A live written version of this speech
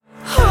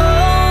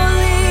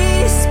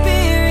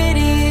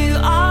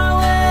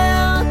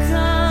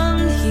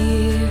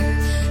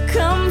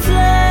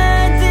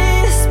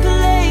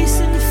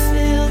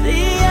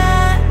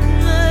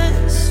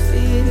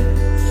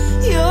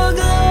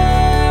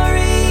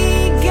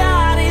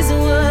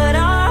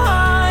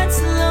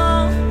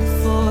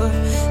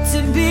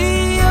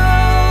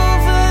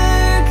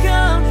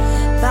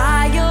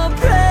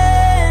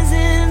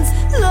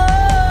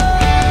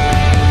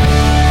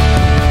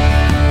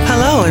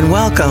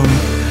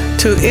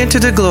to Enter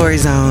the Glory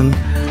Zone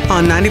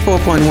on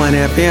 94.1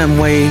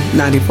 FM, Wave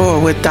 94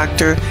 with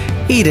Dr.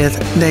 Edith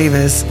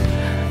Davis.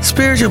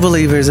 Spiritual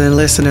believers and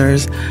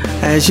listeners,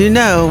 as you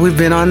know, we've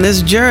been on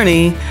this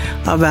journey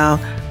about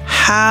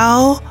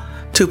how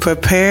to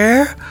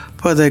prepare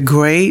for the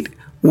great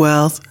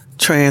wealth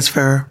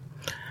transfer.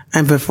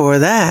 And before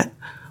that,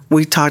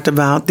 we talked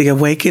about the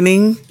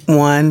awakening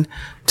 1,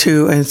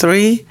 2, and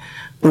 3.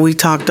 We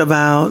talked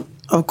about,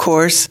 of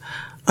course,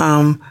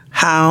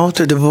 how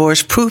to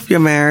divorce-proof your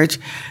marriage.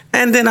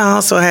 And then I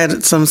also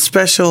had some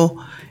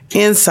special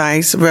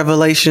insights,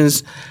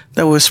 revelations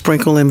that were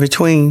sprinkled in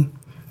between.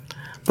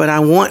 But I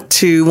want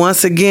to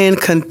once again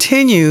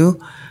continue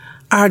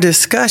our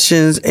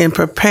discussions in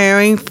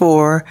preparing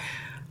for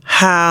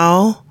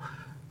how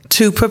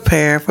to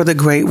prepare for the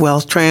great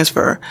wealth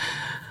transfer.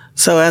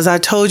 So as I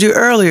told you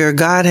earlier,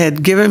 God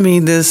had given me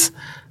this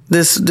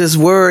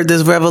word,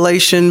 this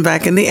revelation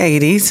back in the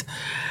 80s.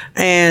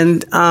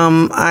 And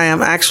I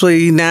am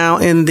actually now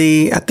in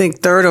the, I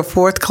think, 3rd or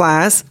 4th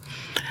class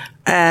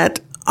at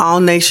All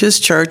Nations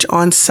Church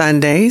on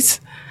Sundays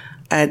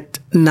at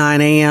 9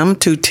 a.m.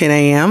 to 10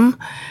 a.m.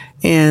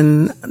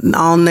 in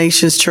All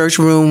Nations Church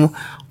Room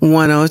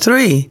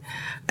 103.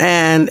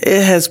 And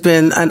it has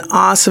been an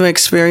awesome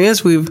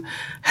experience. We've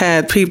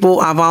had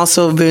people, I've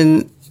also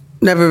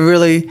never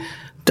really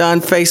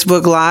done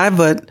Facebook Live,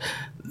 but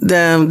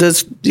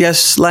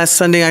last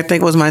Sunday, I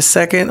think was my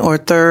 2nd or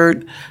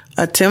 3rd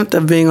attempt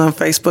of being on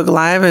Facebook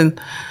Live, and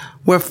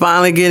we're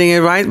finally getting it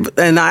right.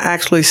 And I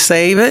actually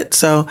save it,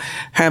 so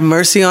have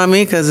mercy on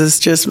me because it's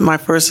just my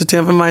 1st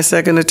attempt and my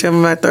 2nd attempt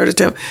and my 3rd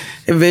attempt.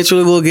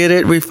 Eventually, we'll get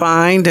it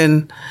refined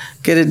and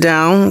get it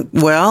down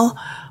well.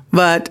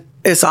 But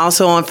it's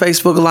also on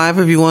Facebook Live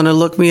if you want to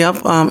look me up,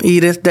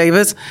 Edith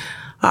Davis.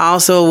 I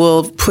also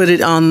will put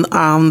it on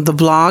the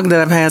blog that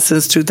I've had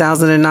since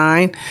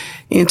 2009,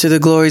 Into the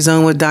Glory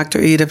Zone with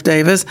Dr. Edith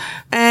Davis.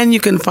 And you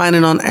can find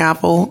it on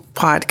Apple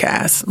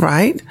Podcasts,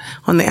 right?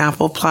 On the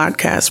Apple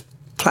Podcast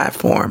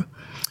platform.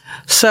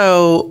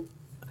 So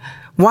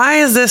why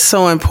is this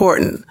so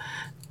important?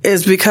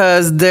 Is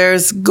because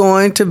there's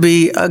going to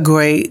be a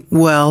great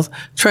wealth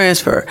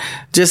transfer.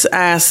 Just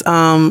ask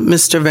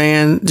Mr.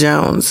 Van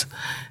Jones.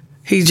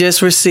 He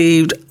just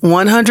received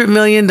 $100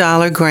 million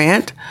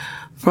grant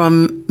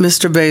from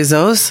Mr.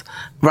 Bezos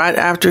right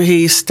after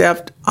he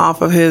stepped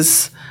off of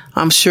his,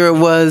 I'm sure it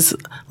was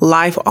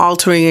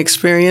life-altering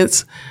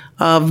experience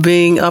of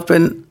being up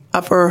in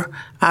upper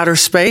outer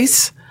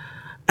space.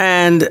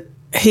 And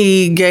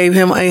he gave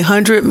him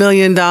 $100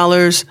 million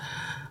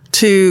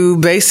to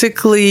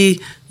basically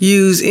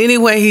use any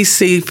way he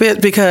see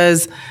fit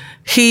because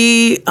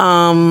he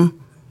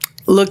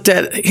looked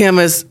at him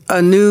as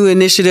a new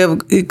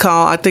initiative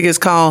I think it's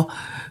called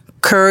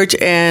Courage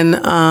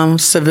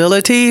and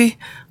Civility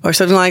or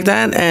something like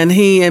that. And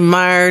he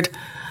admired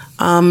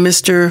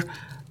Mr.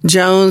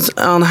 Jones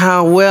on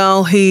how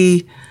well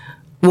he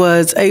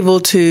was able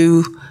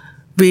to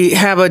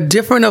have a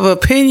different of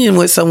opinion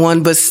with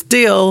someone, but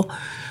still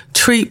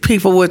treat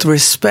people with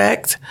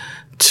respect,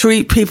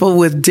 treat people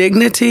with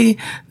dignity,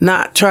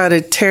 not try to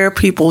tear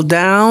people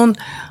down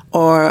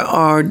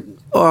or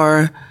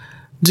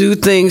do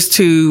things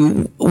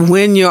to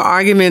win your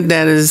argument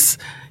that is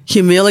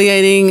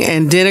humiliating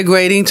and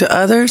denigrating to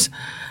others.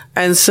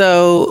 And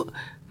so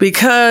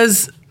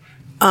because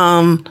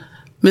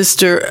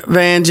Mr.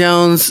 Van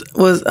Jones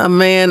was a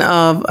man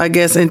of, I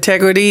guess,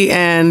 integrity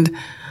and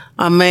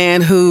a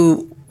man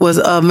who was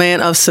a man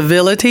of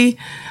civility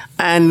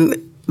and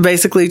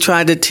basically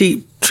tried to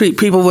treat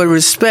people with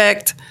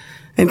respect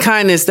and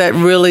kindness, that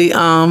really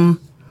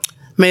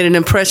made an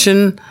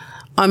impression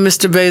on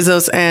Mr.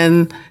 Bezos.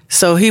 And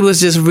so he was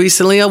just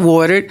recently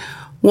awarded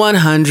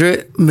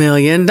 $100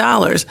 million.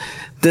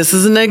 This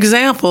is an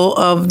example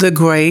of the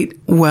great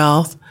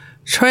wealth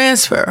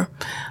transfer.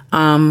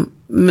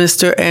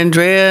 Mr.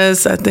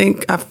 Andreas, I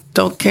think,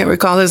 can't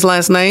recall his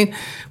last name,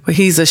 but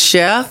he's a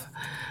chef.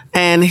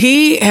 And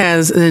he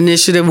has an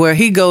initiative where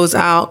he goes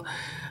out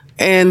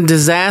in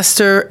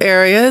disaster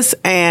areas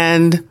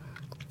and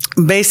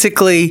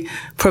basically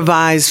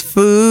provides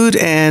food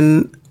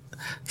and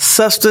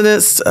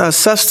sustenance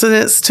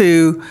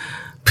to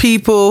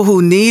people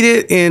who need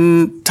it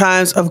in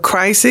times of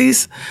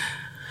crises.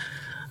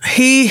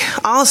 He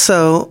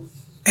also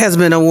has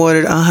been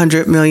awarded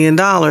 $100 million,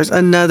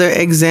 another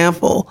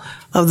example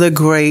of the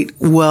great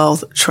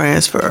wealth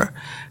transfer.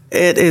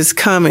 It is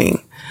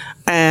coming.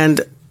 And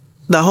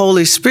the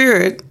Holy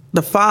Spirit,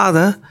 the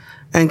Father,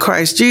 and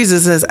Christ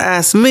Jesus has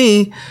asked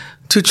me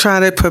to try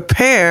to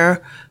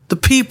prepare the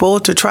people,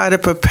 to try to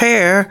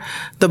prepare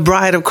the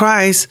bride of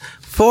Christ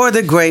for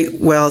the great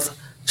wealth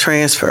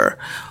transfer.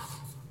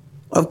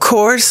 Of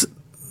course,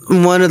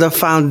 one of the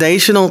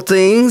foundational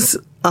things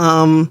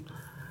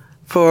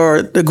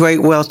for the great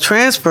wealth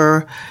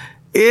transfer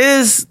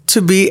is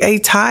to be a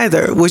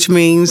tither, which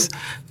means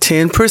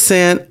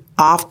 10%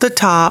 off the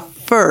top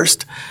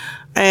first,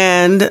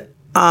 and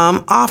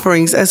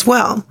offerings as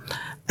well.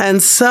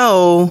 And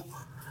so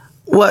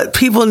what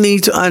people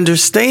need to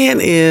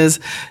understand is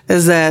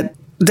that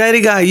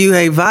Daddy God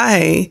Yuhe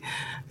Vahe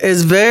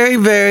is very,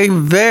 very,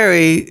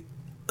 very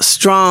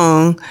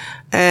strong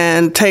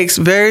and takes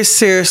very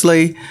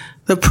seriously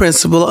the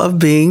principle of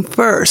being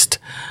first.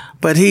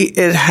 But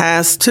it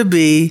has to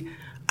be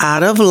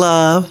out of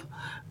love,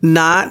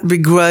 not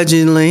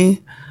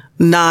begrudgingly,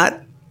 not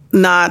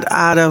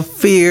out of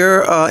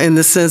fear, in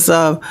the sense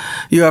of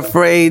you're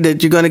afraid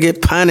that you're going to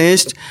get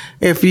punished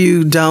if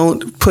you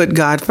don't put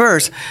God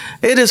first.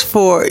 It is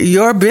for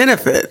your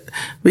benefit,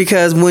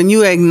 because when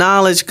you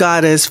acknowledge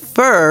God as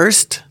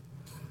first,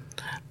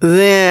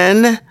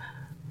 then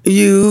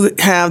you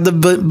have the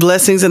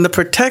blessings and the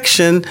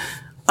protection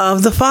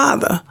of the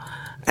Father.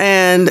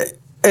 And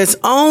it's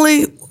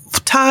only,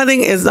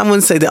 tithing is, I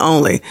wouldn't say the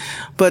only,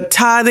 but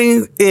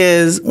tithing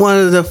is one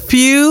of the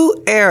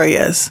few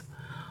areas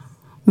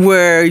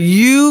where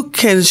you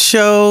can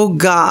show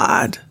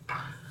God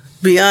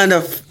beyond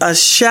a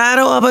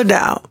shadow of a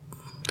doubt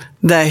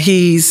that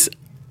He's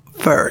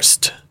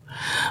first.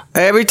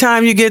 Every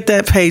time you get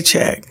that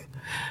paycheck,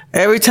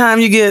 every time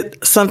you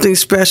get something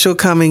special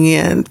coming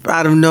in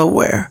out of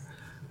nowhere,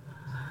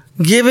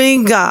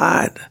 giving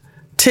God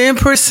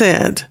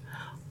 10%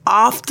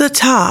 off the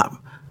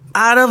top,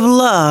 out of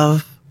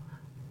love,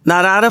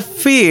 not out of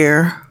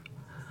fear,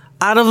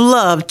 out of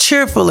love,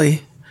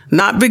 cheerfully,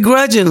 not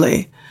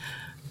begrudgingly,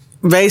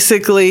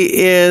 basically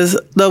is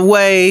the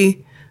way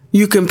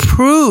you can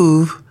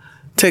prove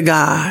to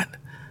God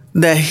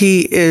that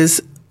He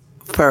is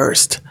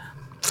first.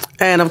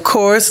 And of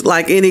course,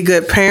 like any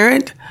good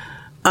parent,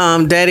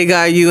 Daddy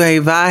God Yue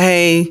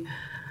Vahe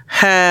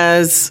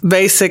has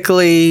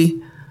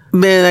basically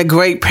been a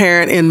great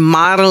parent in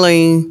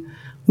modeling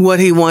what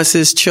He wants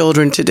His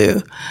children to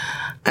do.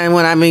 And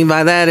what I mean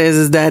by that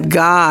is that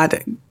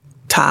God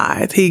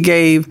tithed. He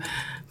gave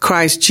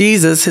Christ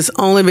Jesus, His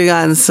only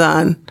begotten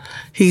Son.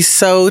 He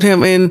sowed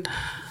Him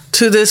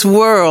into this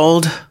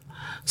world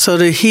so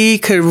that He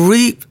could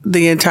reap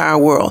the entire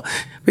world,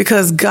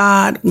 because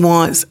God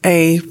wants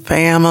a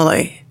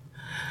family.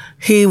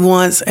 He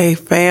wants a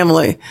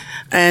family.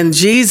 And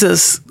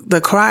Jesus,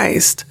 the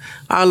Christ,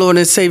 our Lord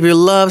and Savior,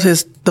 loved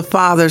the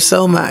Father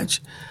so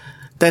much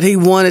that He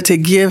wanted to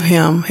give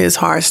Him His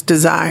heart's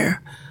desire.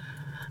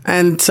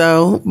 And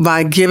so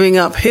by giving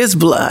up His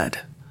blood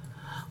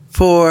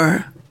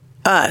for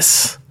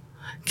us,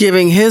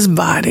 giving His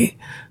body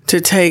to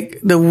take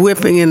the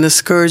whipping and the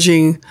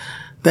scourging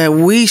that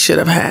we should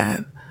have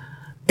had,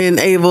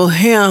 enable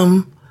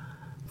Him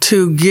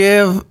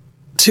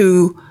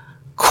to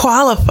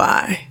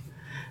qualify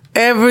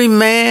every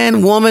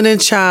man, woman, and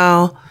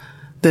child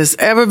that's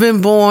ever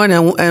been born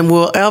and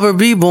will ever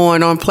be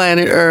born on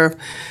planet Earth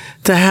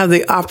to have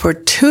the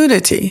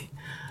opportunity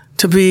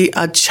to be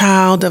a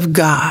child of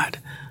God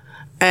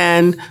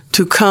and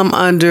to come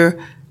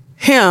under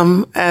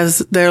Him as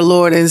their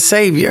Lord and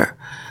Savior,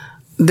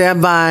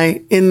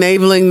 thereby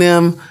enabling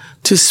them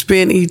to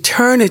spend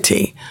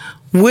eternity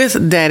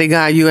with Daddy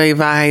God Yue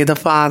Vahe, the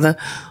Father,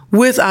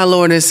 with our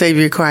Lord and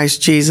Savior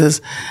Christ Jesus,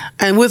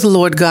 and with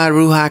Lord God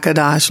Ruach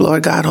HaKodesh,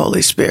 Lord God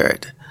Holy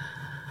Spirit.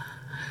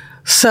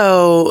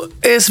 So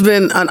it's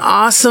been an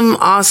awesome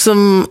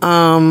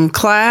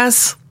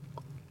class,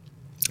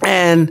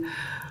 and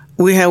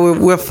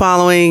we're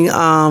following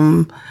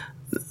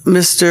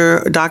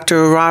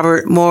Dr.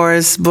 Robert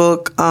Morris'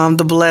 book,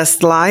 The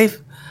Blessed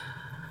Life.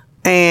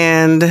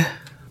 And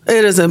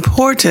it is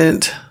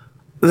important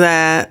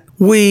that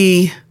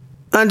we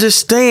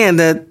understand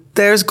that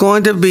there's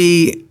going to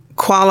be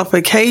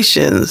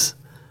qualifications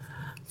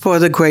for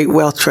the great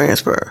wealth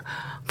transfer.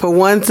 For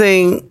one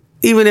thing,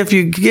 even if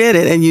you get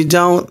it and you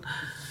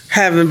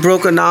haven't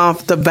broken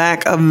off the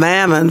back of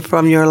mammon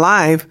from your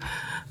life,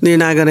 you're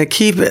not going to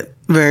keep it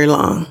very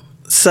long.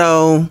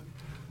 So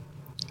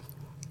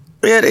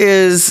it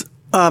is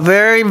a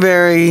very,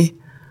 very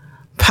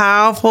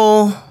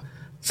powerful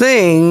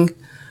thing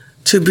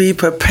to be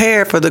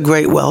prepared for the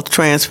great wealth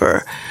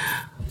transfer.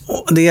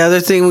 The other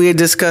thing we had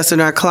discussed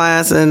in our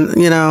class, and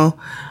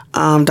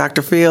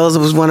Dr. Fields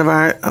was one of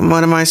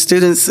my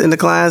students in the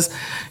class,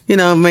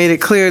 made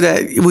it clear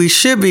that we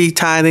should be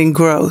tithing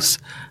gross,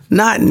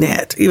 not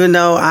net, even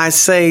though I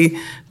say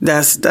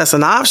that's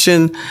an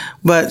option,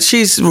 but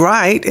she's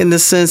right in the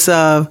sense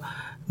of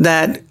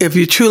that if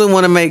you truly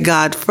want to make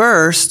God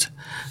first,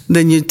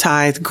 then you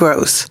tithe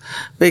gross.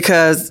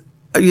 Because,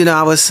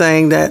 I was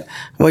saying that,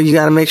 you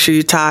got to make sure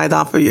you tithe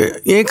off of your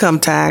income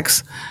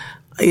tax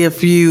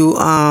if you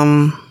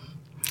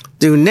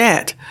do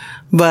net.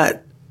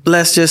 But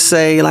let's just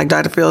say, like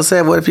Dr. Fields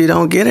said, what if you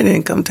don't get an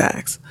income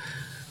tax?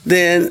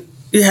 Then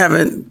you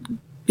haven't,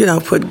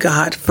 put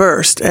God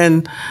first.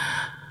 And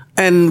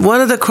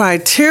one of the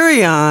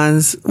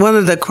criterions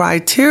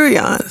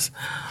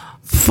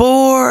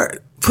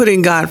for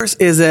putting God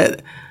first is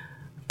that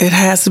it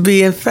has to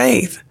be in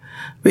faith,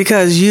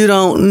 because you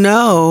don't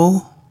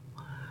know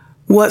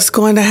what's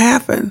going to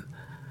happen.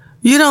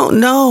 You don't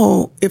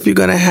know if you're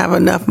going to have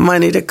enough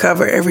money to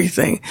cover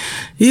everything.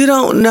 You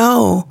don't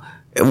know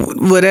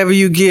whatever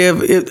you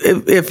give,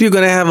 if you're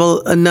going to have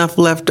enough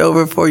left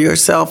over for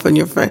yourself and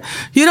your friend.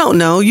 You don't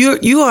know.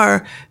 You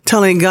are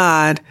telling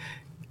God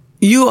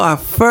you are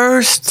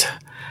first,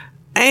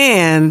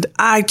 And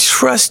I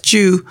trust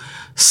you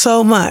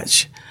so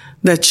much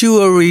that you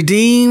will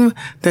redeem,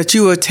 that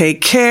you will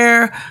take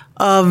care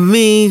of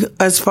me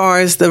as far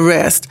as the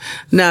rest.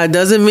 Now, it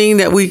doesn't mean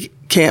that we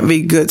can't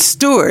be good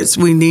stewards.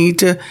 We need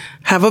to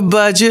have a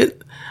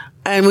budget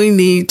and we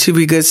need to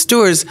be good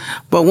stewards.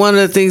 But one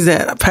of the things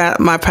that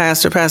my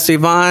pastor, Pastor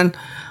Yvonne,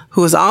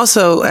 who was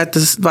also at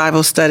this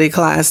Bible study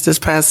class this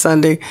past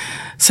Sunday,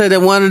 said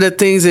that one of the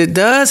things it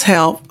does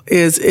help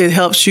is it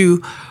helps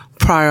you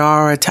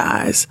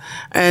prioritize,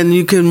 and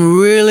you can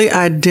really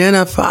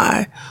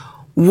identify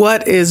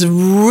what is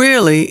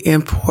really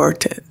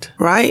important,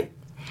 right?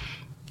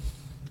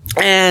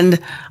 And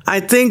I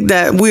think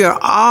that we are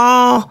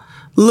all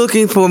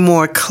looking for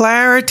more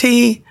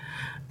clarity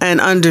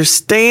and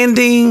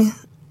understanding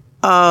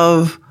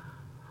of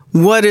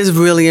what is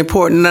really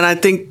important. And I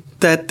think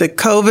that the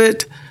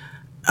COVID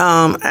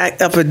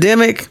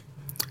epidemic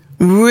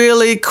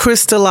really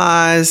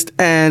crystallized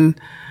and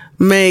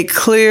made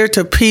clear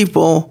to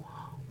people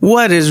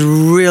what is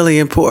really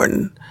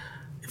important.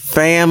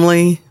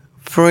 Family,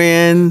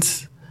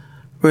 friends,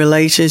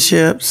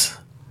 relationships.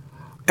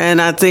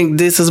 And I think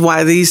this is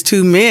why these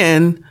two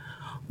men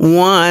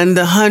won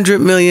the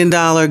 $100 million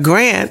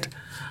grant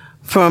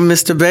from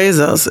Mr.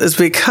 Bezos, is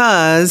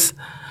because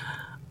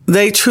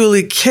they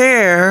truly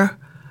care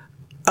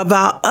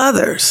about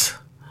others.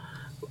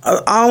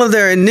 All of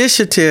their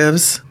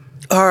initiatives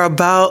are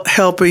about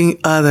helping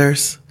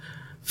others,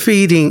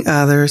 feeding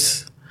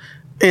others,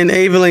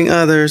 enabling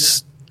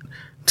others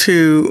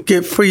to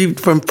get free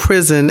from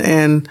prison.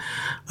 And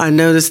I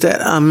noticed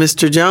that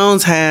Mr.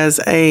 Jones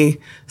has a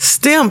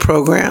STEM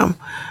program,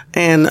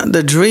 and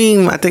the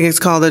DREAM, I think it's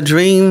called the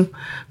DREAM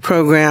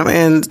program.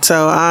 And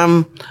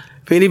so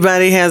if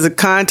anybody has a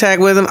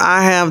contact with him,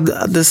 I have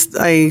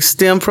a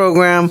STEM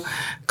program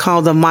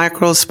called the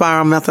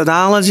Microspiral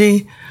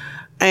Methodology.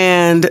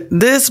 And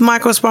this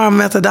Microspiral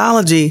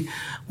Methodology,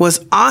 what's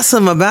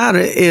awesome about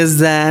it is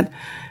that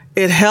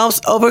it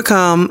helps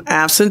overcome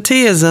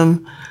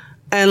absenteeism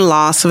and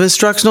loss of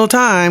instructional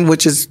time,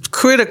 which is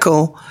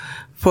critical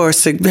for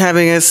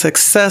having a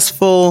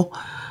successful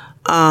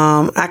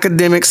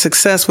academic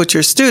success with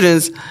your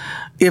students.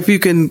 If you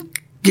can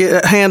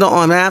get a handle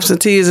on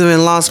absenteeism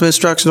and loss of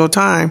instructional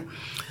time.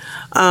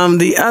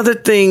 The other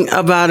thing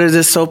about it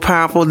is so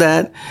powerful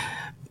that,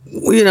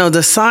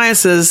 the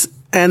sciences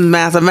and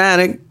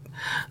mathematics,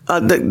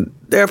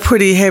 they're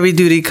pretty heavy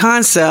duty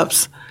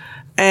concepts.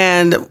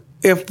 And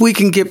if we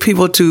can get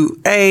people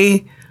to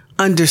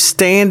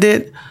understand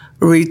it,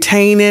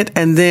 retain it,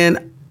 and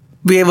then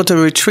be able to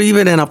retrieve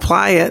it and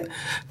apply it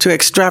to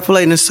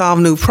extrapolate and solve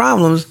new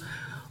problems,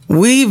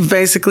 we've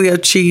basically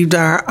achieved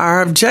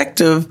our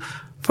objective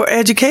for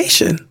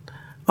education,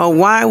 or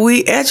why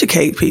we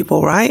educate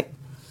people, right?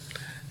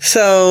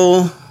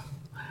 So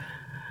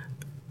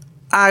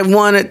I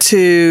wanted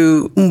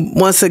to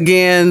once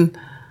again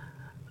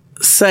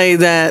say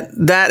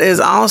that is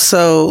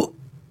also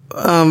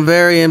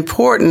very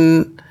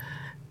important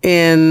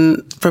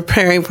in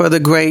preparing for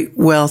the great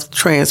wealth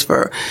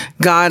transfer.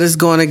 God is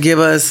going to give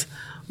us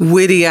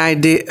witty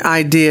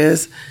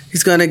ideas.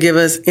 He's going to give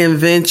us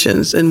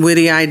inventions and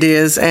witty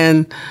ideas,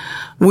 and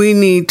we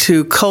need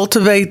to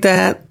cultivate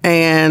that,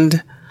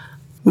 and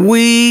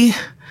we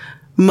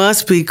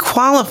must be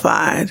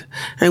qualified,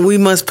 and we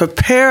must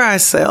prepare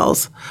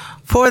ourselves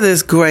for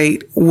this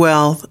great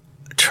wealth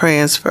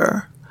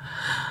transfer.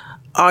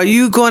 Are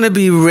you going to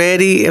be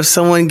ready if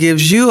someone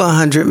gives you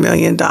 $100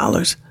 million?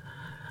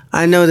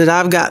 I know that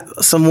I've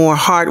got some more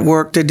hard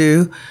work to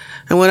do.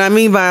 And what I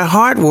mean by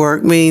hard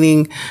work,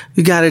 meaning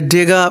you got to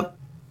dig up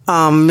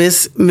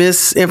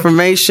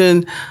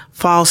misinformation,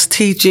 false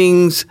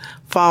teachings,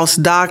 false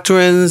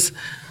doctrines,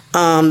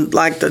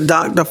 like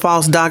the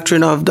false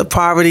doctrine of the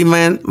poverty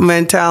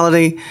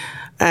mentality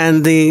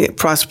and the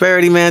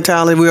prosperity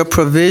mentality. We are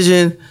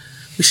provision.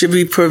 We should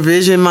be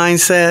provision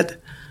mindset.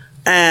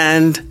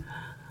 And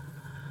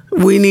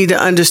we need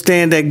to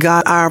understand that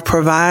God, our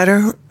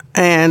provider,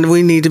 and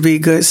we need to be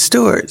good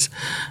stewards.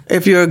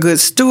 If you're a good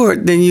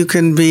steward, then you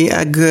can be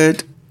a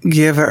good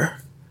giver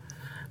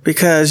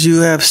because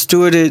you have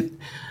stewarded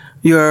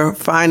your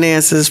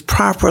finances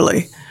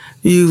properly.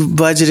 You've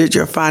budgeted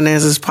your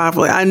finances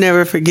properly. I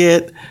never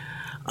forget,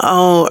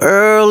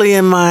 early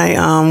in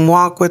my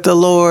walk with the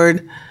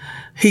Lord,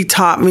 He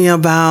taught me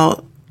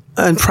about,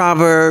 in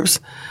Proverbs,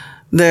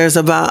 there's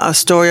about a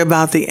story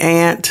about the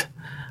ant,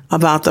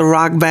 about the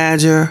rock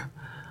badger,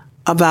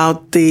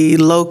 about the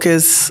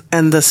locust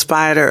and the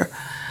spider.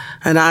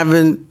 And I've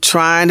been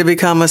trying to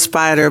become a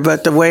spider,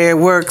 but the way it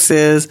works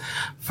is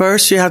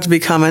first you have to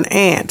become an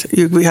ant.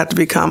 We have to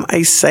become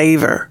a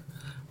saver,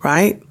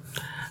 right?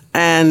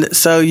 And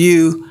so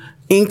you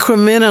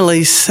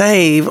incrementally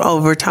save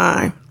over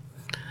time.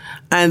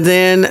 And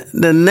then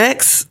the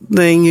next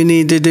thing you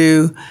need to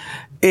do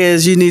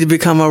is you need to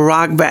become a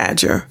rock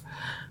badger.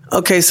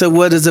 Okay, so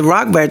what does a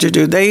rock badger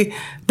do? They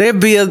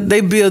build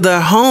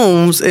their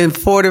homes in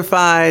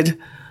fortified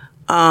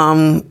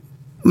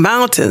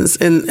mountains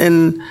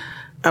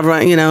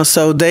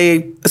so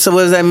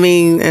what does that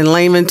mean in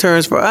layman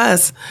terms for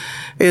us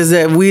is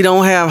that we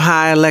don't have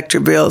high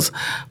electric bills.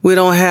 We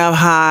don't have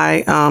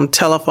high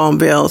telephone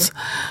bills.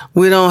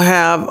 We don't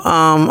have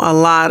a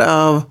lot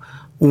of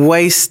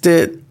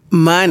wasted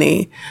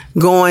money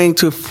going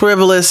to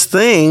frivolous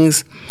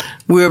things.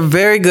 We're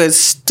very good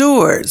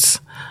stewards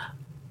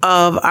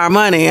of our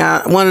money.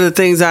 One of the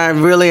things I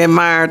really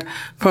admired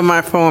from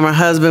my former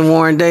husband,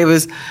 Warren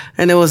Davis,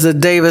 and it was the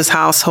Davis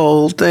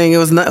household thing.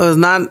 It's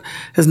not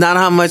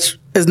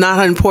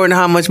important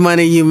how much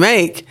money you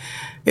make.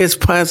 It's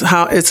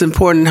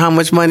important how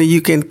much money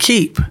you can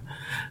keep.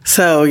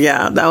 So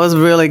yeah, that was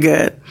really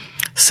good.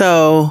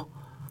 So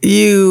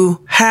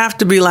you have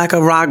to be like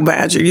a rock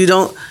badger.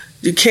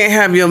 You can't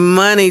have your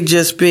money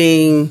just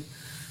being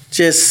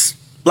just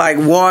like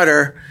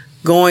water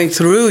going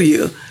through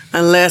you,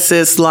 unless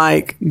it's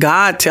like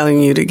God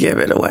telling you to give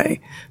it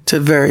away to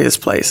various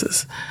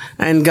places.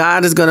 And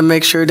God is going to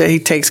make sure that he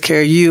takes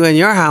care of you and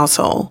your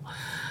household.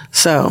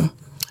 So,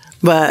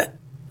 but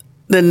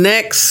the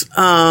next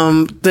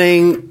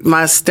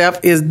my step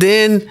is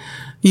then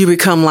you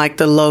become like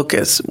the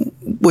locust,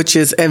 which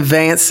is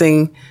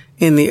advancing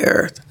in the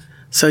earth.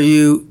 So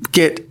you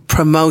get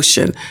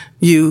promotion,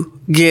 you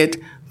get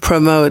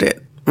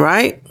promoted,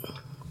 right?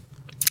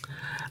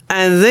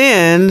 And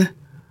then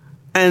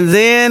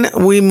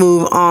we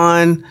move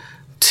on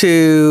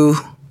to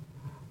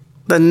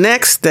the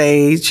next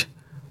stage,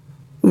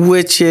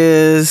 which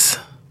is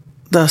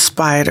the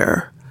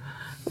spider,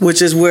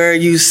 which is where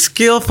you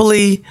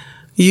skillfully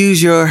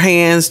use your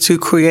hands to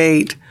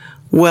create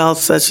wealth,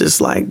 such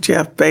as like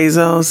Jeff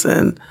Bezos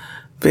and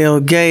Bill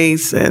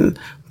Gates and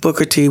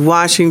Booker T.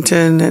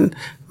 Washington and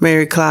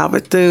Mary Cloud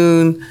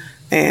Bethune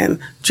and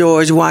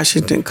George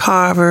Washington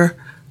Carver,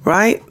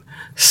 right?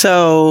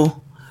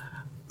 So,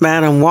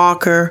 Madam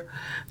Walker,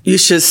 you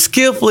should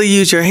skillfully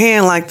use your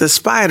hand like the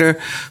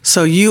spider,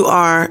 so you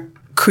are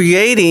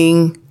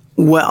creating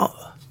wealth,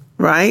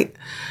 right?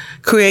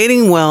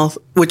 Creating wealth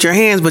with your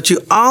hands, but you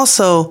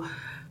also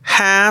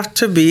have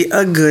to be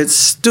a good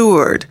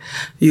steward.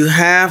 You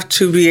have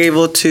to be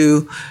able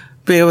to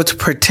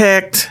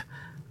protect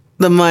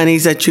the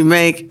monies that you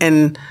make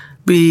and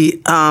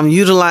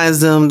utilize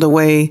them the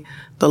way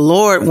the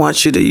Lord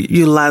wants you to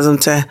utilize them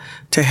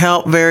to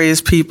help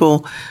various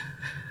people.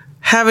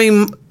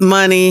 Having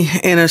money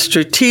in a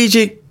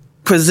strategic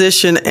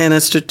position and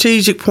a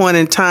strategic point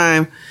in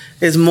time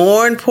is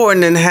more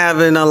important than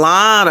having a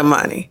lot of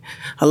money.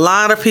 A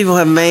lot of people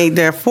have made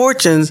their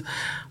fortunes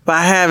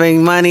by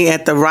having money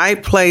at the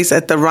right place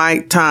at the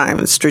right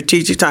time,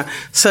 strategic time,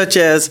 such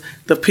as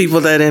the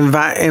people that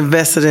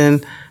invested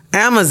in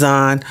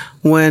Amazon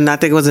when I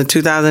think it was in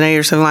 2008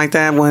 or something like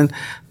that, when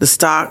the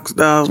stock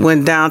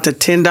went down to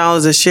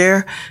 $10 a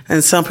share,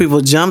 and some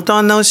people jumped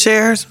on those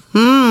shares.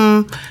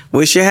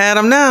 Wish you had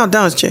them now,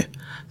 don't you?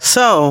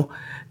 So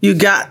you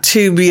got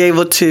to be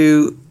able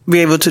to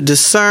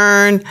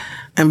discern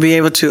and be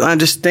able to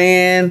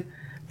understand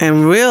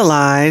and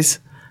realize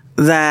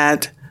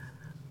that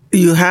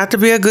you have to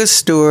be a good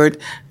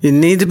steward. You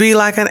need to be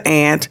like an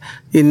ant.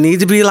 You need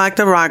to be like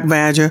the rock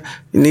badger.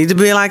 You need to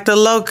be like the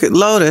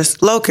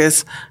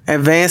locust,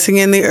 advancing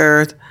in the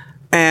earth,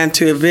 and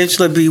to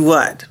eventually be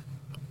what?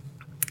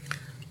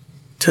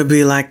 To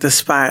be like the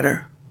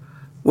spider,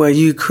 where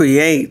you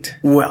create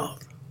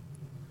wealth.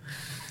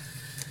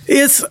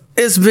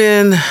 It's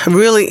been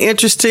really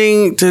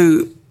interesting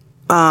to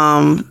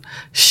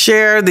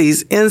share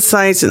these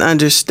insights and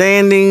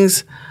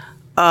understandings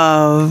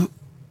of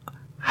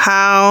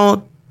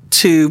how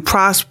to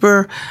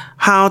prosper,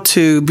 how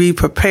to be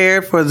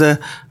prepared for the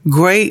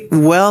great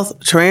wealth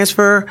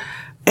transfer,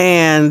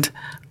 and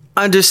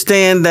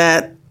understand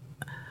that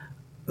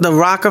the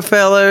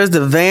Rockefellers,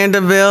 the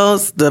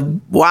Vanderbilts, the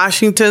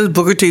Washingtons,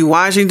 Booker T.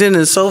 Washington,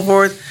 and so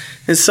forth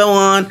and so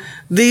on,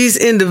 these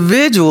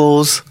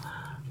individuals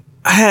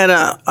had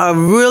a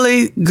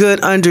really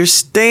good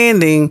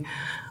understanding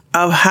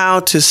of how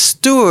to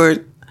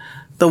steward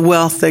the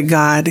wealth that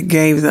God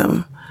gave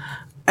them.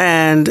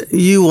 And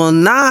you will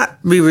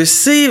not be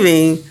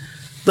receiving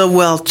the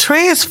wealth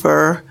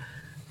transfer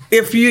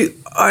if you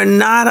are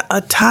not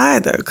a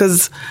tither.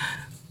 Because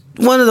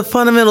one of the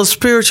fundamental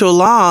spiritual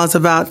laws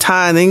about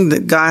tithing,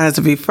 that God has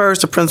to be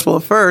first, the principle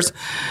of first,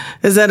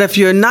 is that if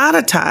you're not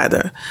a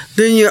tither,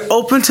 then you're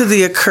open to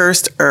the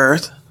accursed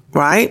earth,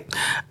 right?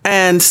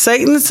 And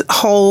Satan's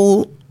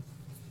whole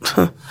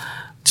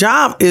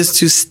job is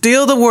to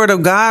steal the word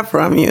of God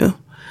from you,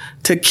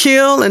 to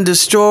kill and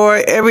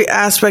destroy every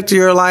aspect of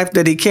your life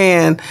that he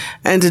can,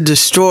 and to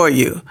destroy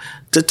you,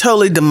 to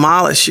totally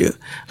demolish you.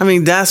 I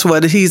mean, that's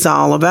what he's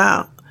all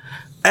about.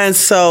 And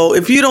so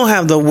if you don't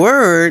have the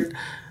word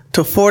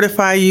to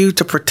fortify you,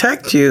 to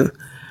protect you,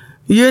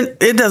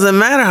 it doesn't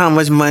matter how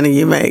much money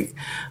you make.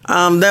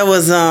 There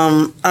was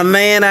a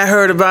man I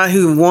heard about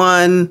who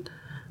won,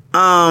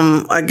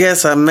 I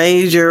guess, a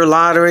major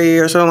lottery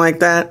or something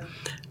like that.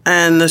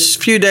 And a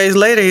few days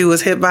later, he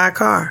was hit by a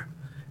car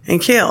and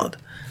killed.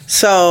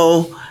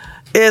 So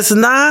it's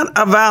not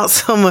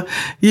about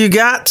you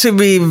got to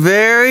be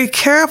very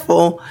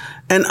careful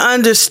and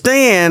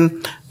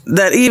understand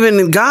that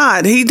even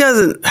God, he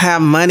doesn't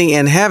have money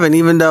in heaven,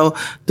 even though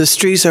the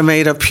streets are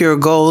made of pure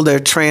gold. They're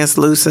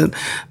translucent.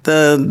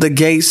 The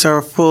gates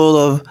are full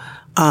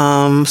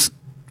of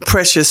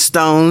precious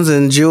stones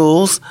and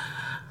jewels,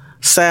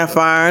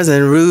 sapphires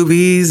and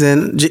rubies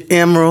and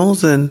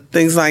emeralds and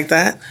things like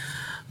that.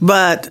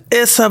 But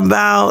it's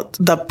about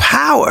the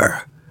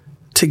power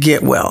to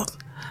get wealth.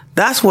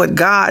 That's what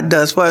God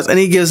does for us. And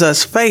he gives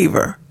us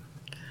favor.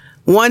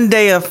 One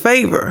day of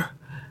favor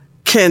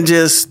can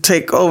just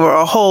take over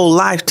a whole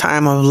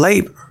lifetime of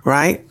labor,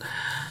 right?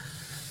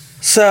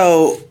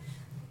 So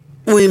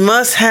we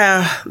must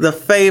have the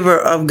favor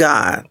of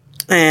God.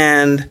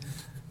 And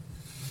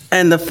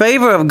the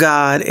favor of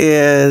God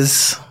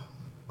is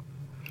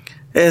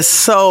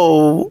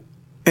so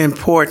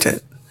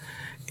important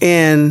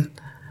in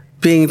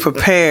being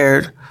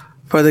prepared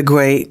for the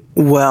great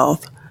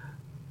wealth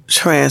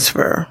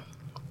transfer.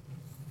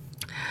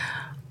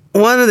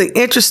 One of the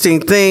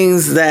interesting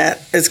things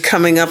that is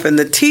coming up in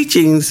the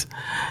teachings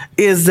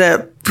is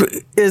that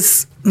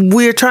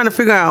we're trying to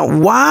figure out,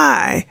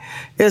 why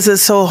is it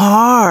so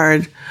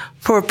hard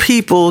for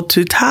people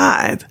to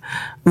tithe?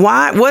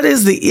 Why? What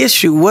is the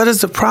issue? What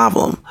is the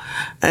problem?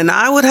 And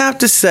I would have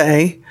to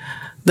say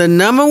the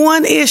number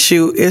one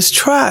issue is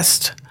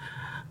trust.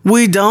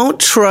 We don't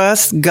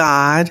trust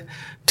God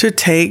to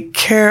take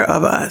care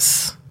of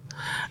us.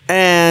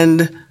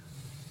 And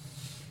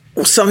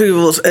some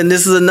people, and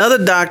this is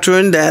another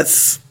doctrine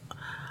that's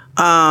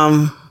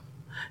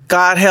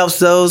God helps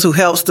those who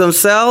helps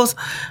themselves.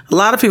 A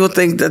lot of people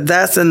think that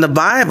that's in the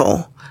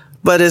Bible,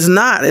 but it's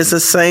not. It's a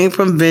saying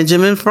from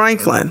Benjamin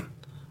Franklin,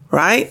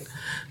 right?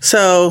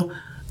 So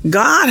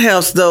God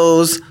helps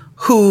those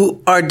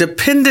who are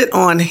dependent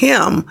on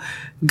him.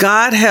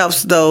 God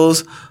helps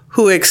those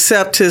who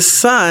accept his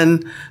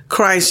son,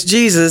 Christ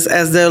Jesus,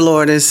 as their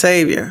Lord and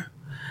Savior.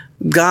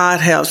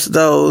 God helps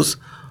those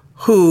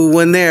who,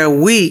 when they're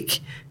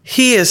weak,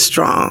 he is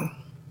strong,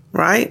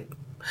 right?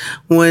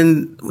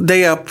 When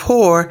they are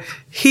poor,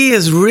 he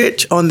is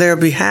rich on their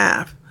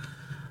behalf.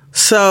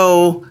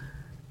 So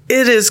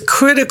it is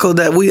critical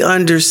that we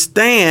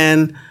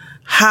understand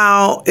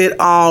how it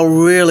all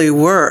really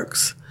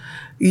works.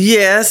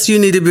 Yes, you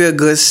need to be a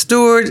good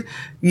steward.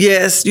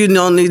 Yes, you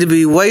don't need to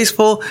be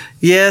wasteful.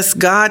 Yes,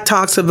 God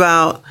talks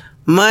about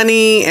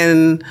money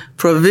and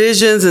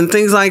provisions and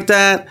things like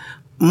that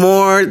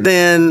more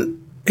than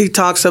he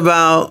talks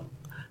about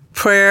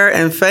prayer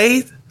and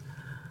faith.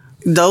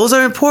 Those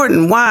are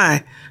important.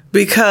 Why?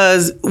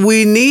 Because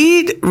we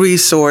need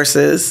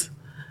resources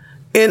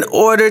in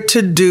order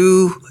to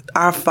do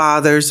our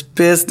Father's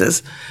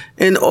business,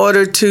 in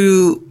order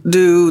to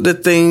do the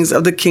things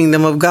of the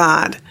kingdom of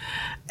God.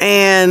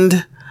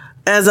 And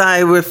as I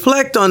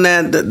reflect on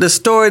that, the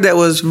story that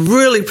was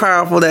really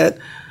powerful that,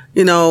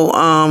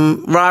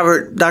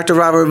 Dr.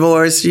 Robert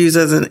Morris used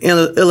as an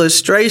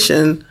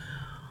illustration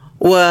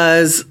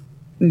was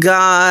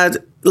God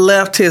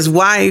left his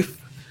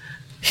wife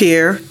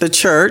here, the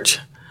church,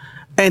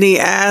 and he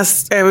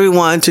asked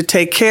everyone to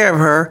take care of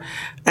her.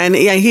 And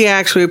he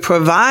actually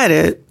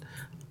provided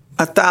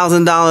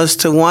 $1,000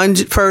 to one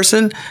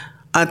person,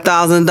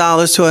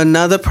 $1,000 to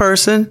another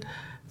person,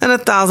 and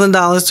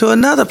 $1,000 to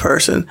another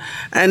person.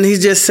 And he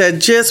just said,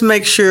 just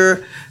make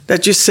sure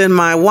that you send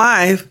my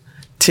wife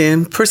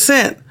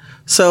 10%.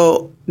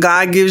 So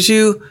God gives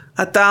you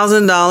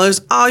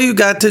 $1,000. All you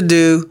got to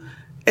do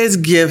is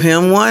give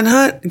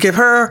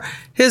her,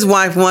 his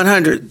wife,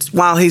 100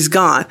 while he's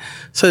gone,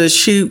 so that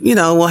she,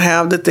 will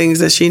have the things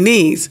that she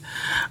needs.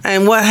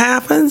 And what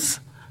happens?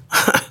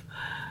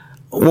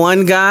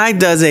 One guy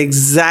does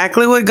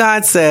exactly what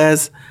God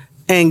says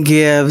and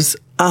gives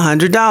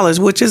 $100,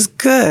 which is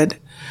good.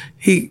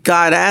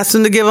 God asked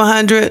him to give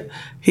 100.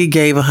 He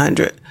gave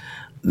 100.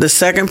 The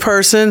second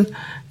person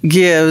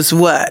gives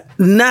what?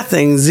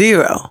 Nothing,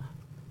 zero.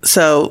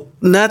 So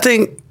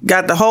nothing,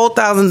 got the whole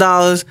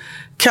 $1,000,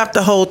 kept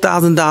the whole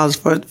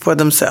 $1,000 for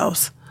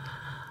themselves.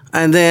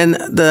 And then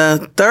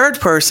the third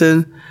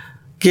person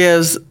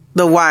gives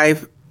the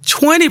wife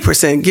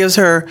 20%, gives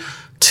her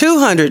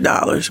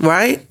 $200,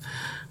 right?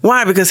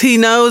 Why? Because he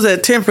knows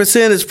that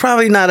 10% is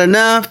probably not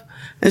enough,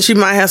 and she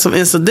might have some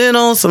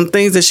incidentals, some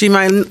things that she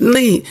might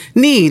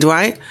need,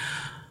 right?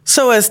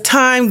 So as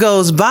time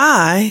goes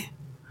by,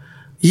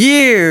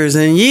 years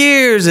and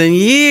years and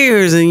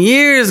years and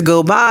years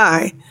go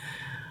by,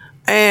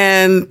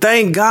 and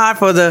thank God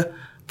for the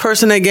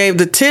person that gave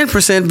the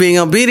 10% being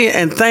obedient,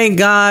 and thank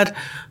God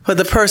for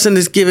the person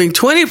that's giving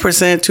 20%,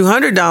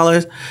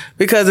 $200,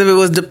 because if it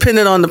was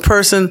dependent on the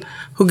person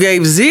who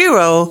gave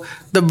zero,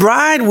 the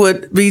bride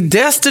would be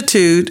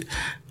destitute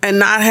and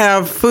not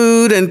have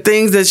food and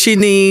things that she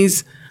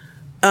needs.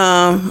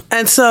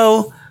 And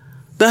so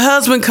the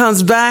husband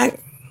comes back,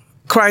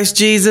 Christ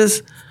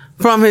Jesus,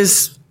 from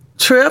his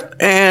trip,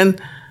 and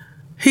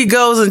he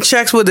goes and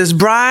checks with his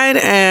bride,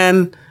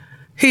 and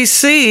he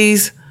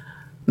sees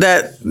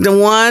that the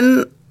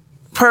one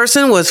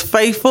person was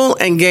faithful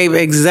and gave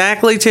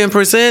exactly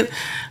 10%,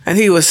 and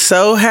he was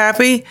so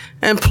happy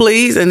and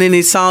pleased. And then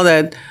he saw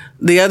that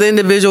the other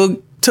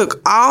individual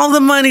took all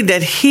the money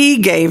that he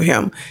gave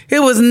him. It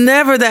was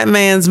never that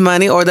man's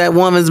money or that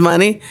woman's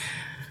money.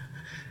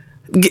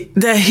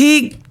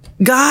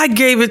 God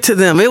gave it to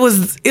them. It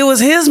was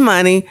his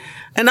money,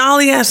 and all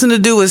he asked them to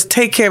do was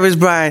take care of his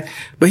bride.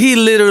 But he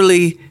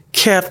literally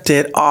kept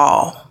it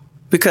all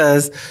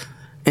because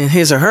in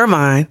his or her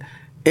mind,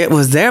 it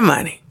was their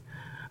money.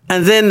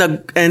 And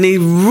then he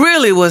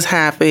really was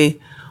happy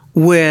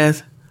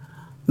with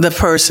the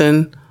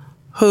person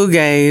who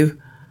gave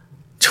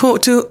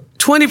 20%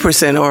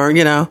 or,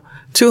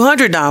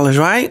 $200,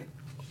 right?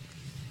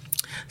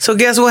 So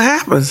guess what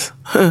happens?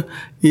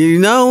 You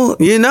know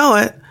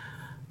it.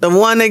 The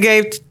one that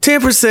gave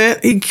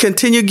 10%, he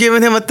continued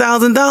giving him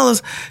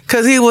 $1,000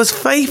 because he was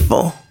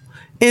faithful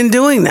in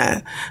doing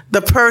that.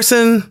 The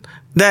person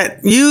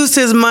that used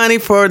his money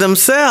for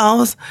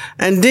themselves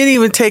and didn't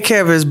even take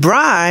care of his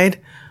bride,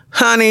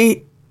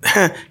 honey,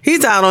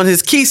 he's out on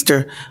his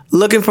keister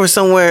looking for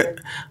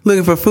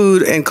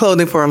food and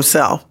clothing for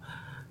himself.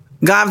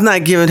 God's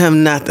not giving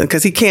him nothing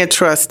because he can't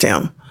trust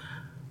him,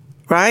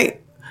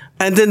 right?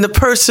 And then the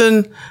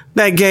person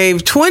that gave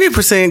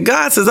 20%,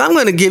 God says, I'm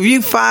going to give you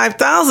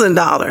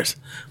 $5,000.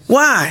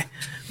 Why?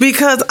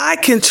 Because I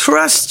can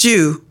trust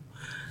you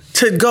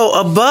to go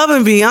above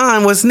and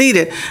beyond what's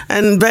needed.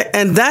 And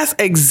that's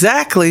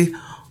exactly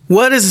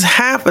what is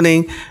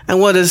happening and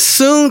what is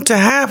soon to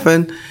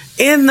happen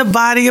in the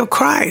body of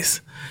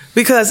Christ.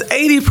 Because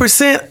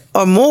 80%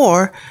 or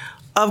more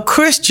of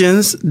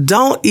Christians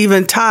don't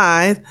even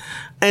tithe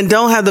and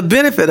don't have the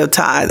benefit of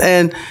tithe.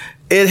 And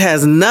it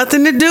has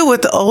nothing to do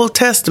with the Old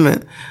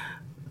Testament.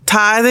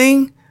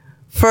 Tithing,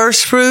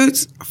 first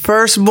fruits,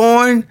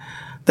 firstborn,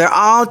 they're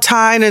all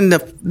tied in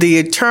the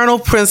eternal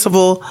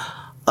principle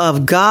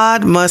of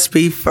God must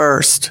be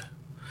first.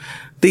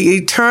 The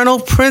eternal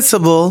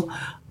principle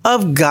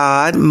of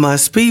God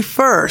must be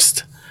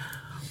first.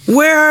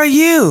 Where are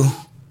you?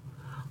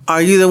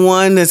 Are you the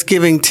one that's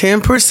giving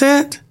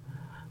 10%?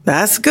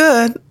 That's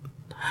good.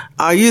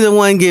 Are you the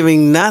one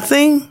giving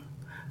nothing?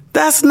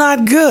 That's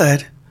not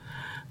good.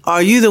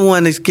 Are you the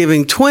one that's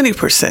giving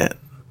 20%?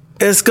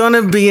 It's going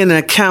to be an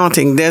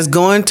accounting. There's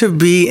going to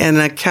be an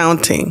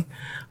accounting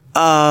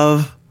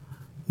of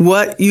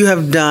what you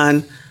have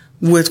done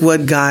with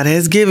what God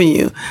has given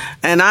you.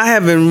 And I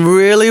have been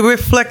really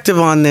reflective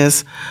on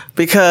this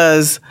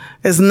because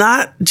it's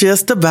not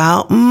just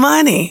about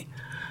money.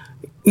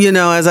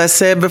 As I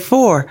said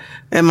before,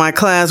 in my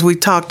class, we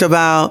talked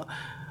about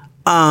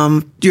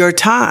your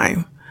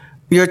time.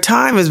 Your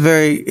time is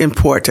very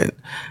important.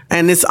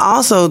 And it's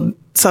also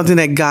something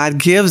that God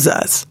gives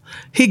us.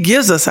 He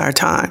gives us our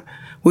time.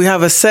 We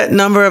have a set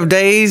number of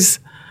days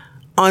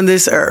on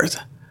this earth.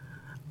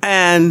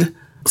 And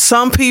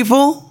some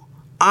people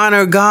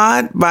honor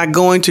God by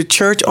going to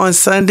church on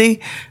Sunday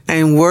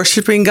and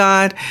worshiping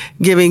God,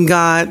 giving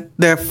God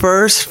their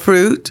first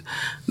fruit,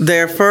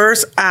 their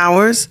first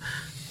hours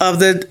of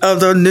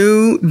the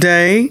new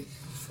day,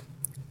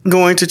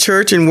 going to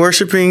church and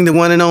worshiping the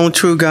one and only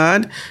true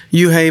God,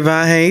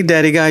 Yuhei-Vahei,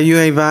 Daddy God,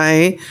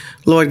 Yuhei-Vahei,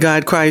 Lord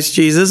God, Christ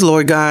Jesus,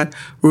 Lord God,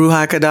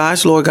 Ruach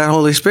HaKodesh, Lord God,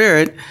 Holy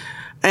Spirit.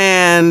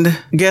 And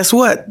guess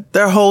what?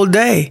 Their whole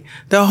day,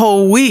 their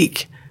whole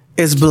week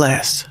is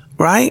blessed,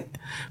 right?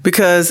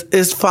 Because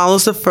it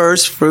follows the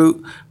first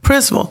fruit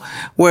principle,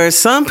 where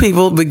some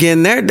people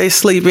they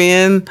sleep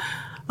in,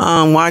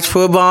 watch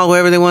football,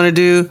 whatever they want to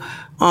do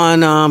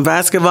on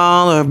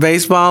basketball or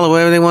baseball or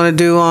whatever they want to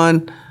do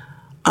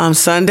on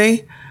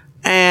Sunday.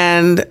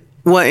 And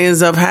what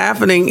ends up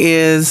happening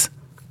is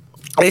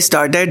they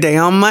start their day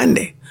on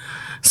Monday.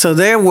 So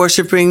they're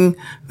worshiping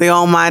the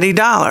almighty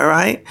dollar,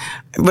 right?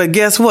 But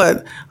guess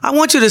what? I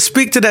want you to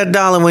speak to that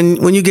dollar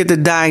when you get the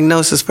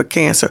diagnosis for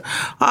cancer.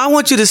 I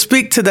want you to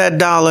speak to that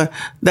dollar,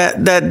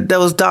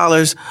 those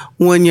dollars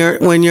when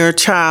your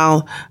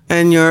child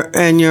and your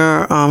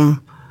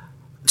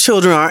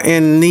children are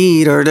in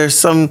need or there's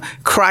some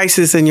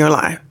crisis in your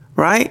life,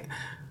 right?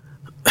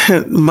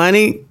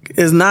 Money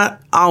is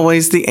not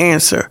always the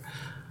answer.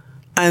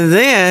 And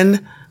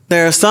then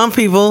there are some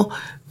people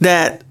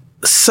that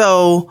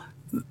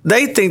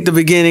they think the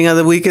beginning of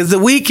the week is the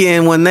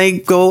weekend when they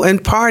go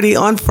and party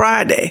on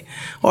Friday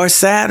or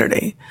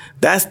Saturday.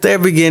 That's their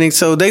beginning.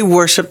 So they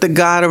worship the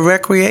God of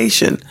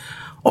recreation.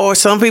 Or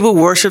some people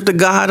worship the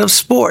God of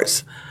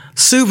sports,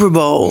 Super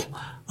Bowl,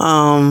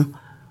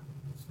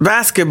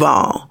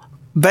 basketball,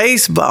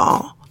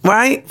 baseball,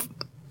 right?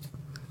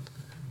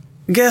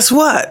 Guess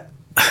what?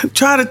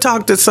 Try to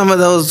talk to some of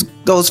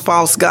those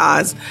false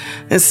gods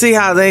and see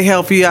how they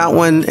help you out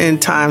when in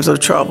times of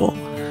trouble.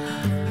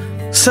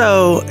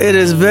 So it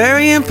is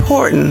very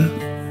important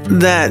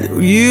that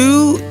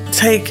you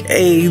take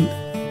a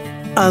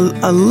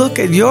look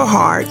at your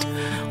heart,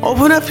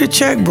 open up your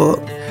checkbook,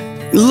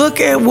 look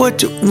at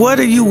what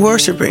are you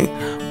worshiping,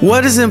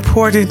 what is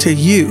important to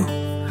you,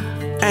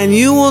 and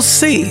you will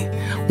see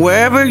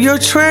wherever your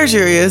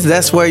treasure is,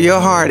 that's where your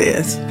heart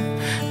is.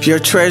 If your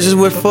treasure's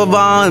with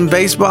football and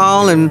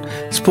baseball and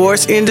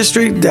sports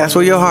industry, that's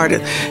where your heart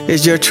is.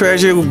 Is your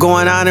treasure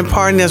going out and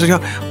partying? That's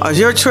where is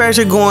your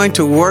treasure going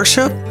to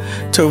worship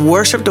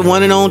the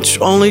one and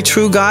only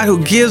true God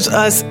who gives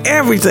us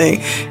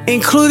everything,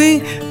 including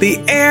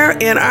the air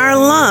in our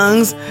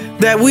lungs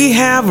that we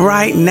have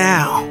right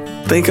now?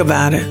 Think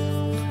about it.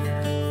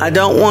 I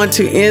don't want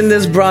to end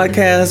this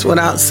broadcast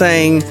without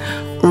saying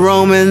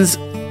Romans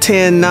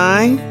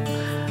 10:9.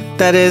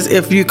 That is,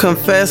 if you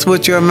confess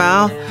with your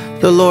mouth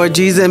the Lord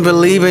Jesus and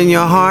believe in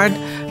your heart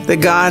that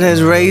God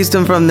has raised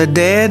him from the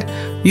dead,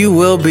 you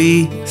will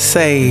be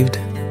saved.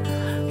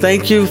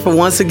 Thank you for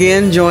once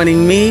again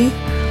joining me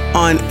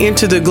on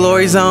Into the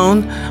Glory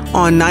Zone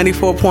on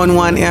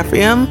 94.1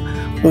 FM,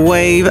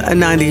 Wave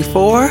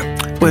 94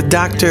 with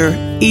Dr.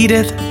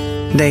 Edith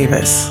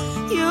Davis.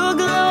 Your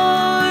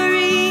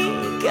glory,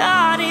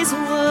 God, is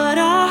what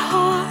our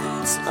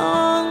hearts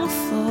long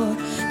for,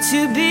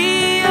 to be